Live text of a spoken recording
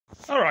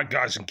Alright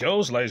guys and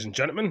girls, ladies and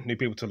gentlemen, new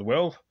people to the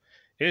world.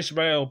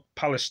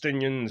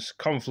 Israel-Palestinians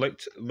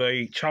conflict,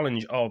 the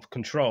challenge of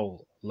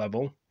control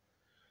level.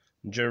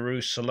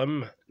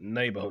 Jerusalem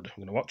Neighbourhood.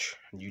 I'm going to watch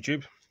on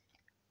YouTube.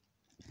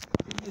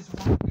 In this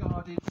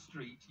one-guarded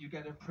street, you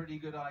get a pretty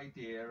good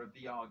idea of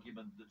the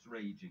argument that's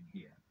raging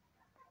here.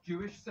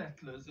 Jewish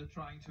settlers are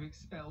trying to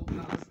expel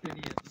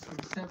Palestinians from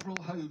several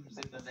homes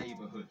in the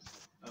neighbourhood,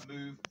 a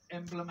move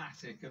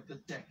emblematic of the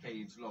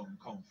decades-long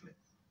conflict.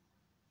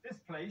 This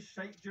place,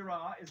 Sheikh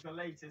Jarrah, is the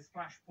latest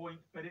flashpoint,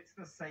 but it's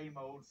the same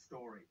old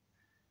story.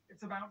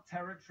 It's about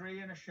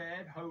territory in a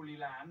shared holy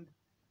land.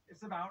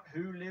 It's about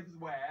who lives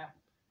where.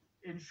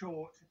 In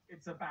short,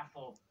 it's a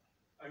battle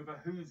over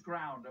whose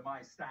ground am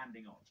I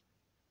standing on.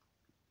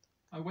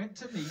 I went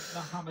to meet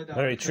Muhammad.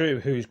 Very true,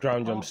 whose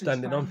ground I'm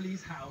standing on. His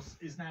family's house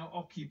is now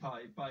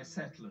occupied by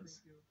settlers.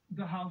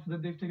 The house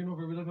that they've taken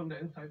over, we live on the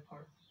inside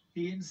part.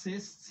 He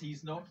insists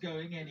he's not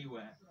going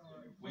anywhere.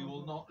 We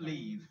will not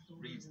leave,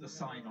 reads the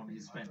sign on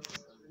his fence.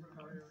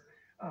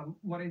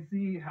 What I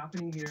see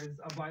happening here is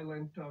a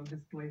violent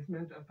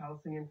displacement of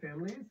Palestinian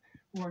families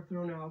who are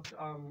thrown out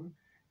of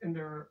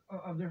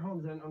their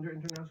homes, and under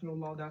international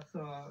law, that's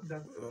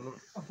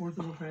a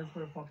forcible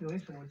transfer of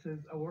population, which is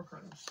a war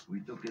crime. We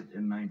took it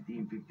in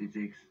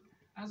 1956.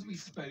 As we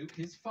spoke,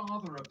 his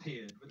father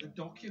appeared with a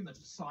document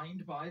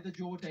signed by the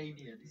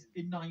Jordanians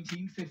in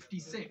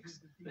 1956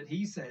 that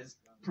he says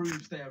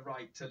proves their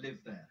right to live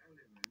there.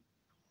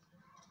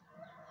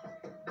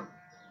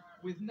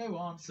 With no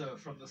answer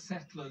from the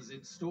settlers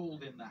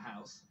installed in the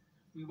house,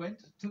 we went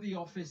to the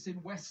office in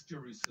West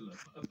Jerusalem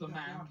of the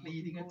man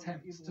leading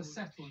attempts to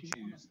settle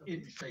Jews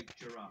in Sheikh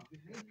Jarrah.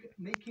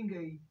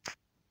 Making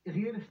a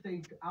real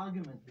estate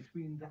argument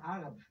between the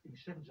Arabs in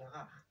Sheikh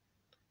Jarrah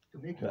to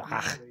make it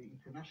an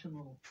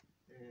international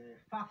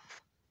fuss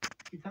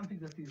is something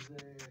that is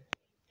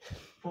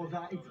for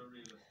that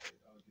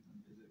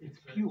it's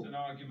pure. It's an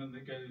argument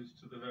that goes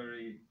to the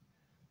very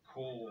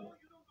core.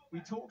 We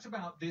talked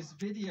about this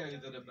video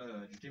that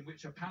emerged in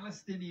which a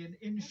Palestinian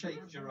in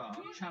Sheikh Jarrah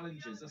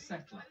challenges a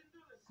settler.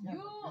 You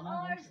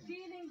are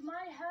stealing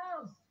my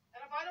house.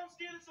 And if I don't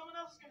steal it, someone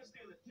else is going to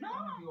steal it. No.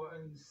 One of your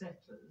own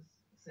settlers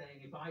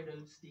saying, if I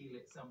don't steal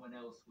it, someone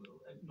else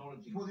will,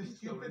 acknowledging For the it's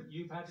been stolen. stupid,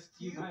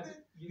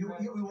 You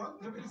want me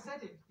Nobody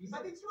said it.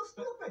 but it's not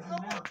stupid.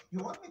 But now,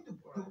 You want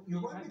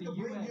me to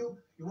bring you.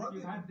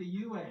 You've had the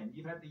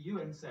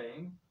UN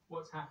saying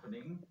what's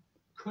happening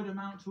could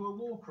amount to a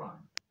war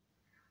crime.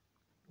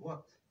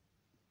 What?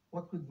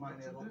 What could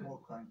mine a war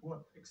crime?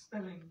 What?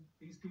 Expelling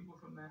these people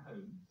from their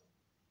homes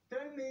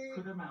Tell me.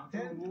 could amount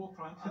to a war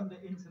crime under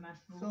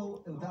international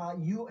law. So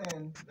the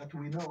UN that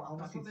we know how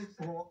much That's what it's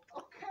they say. for.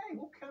 Okay,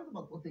 who cares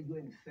about what the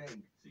UN is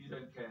saying? So you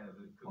don't care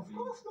that it could Of be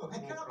course not. a I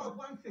war care crime. about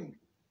one thing.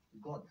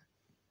 God.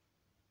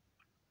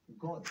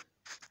 God.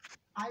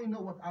 I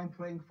know what I'm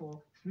praying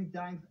for 3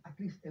 times at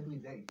least every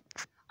day.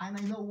 And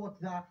I know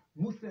what the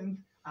Muslims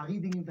are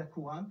reading in the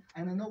Quran.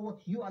 And I know what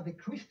you as a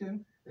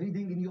Christian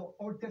reading in your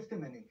Old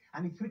Testament.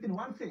 And it's written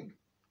one thing.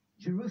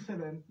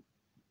 Jerusalem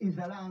is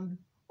the land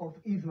of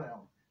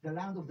Israel, the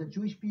land of the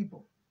Jewish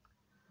people.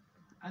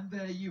 And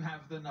there you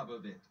have the nub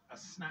of it, a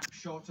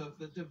snapshot of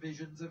the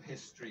divisions of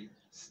history,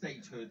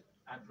 statehood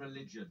and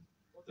religion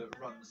that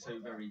run so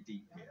very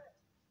deep here.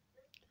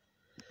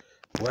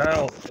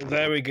 Well,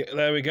 there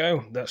we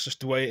go. That's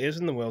just the way it is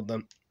in the world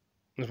then,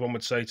 as one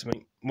would say to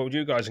me. What would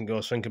you guys and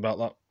girls think about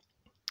that?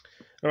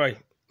 Alright,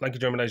 thank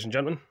you, ladies and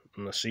gentlemen,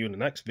 and I'll see you in the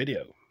next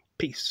video.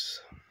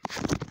 Peace.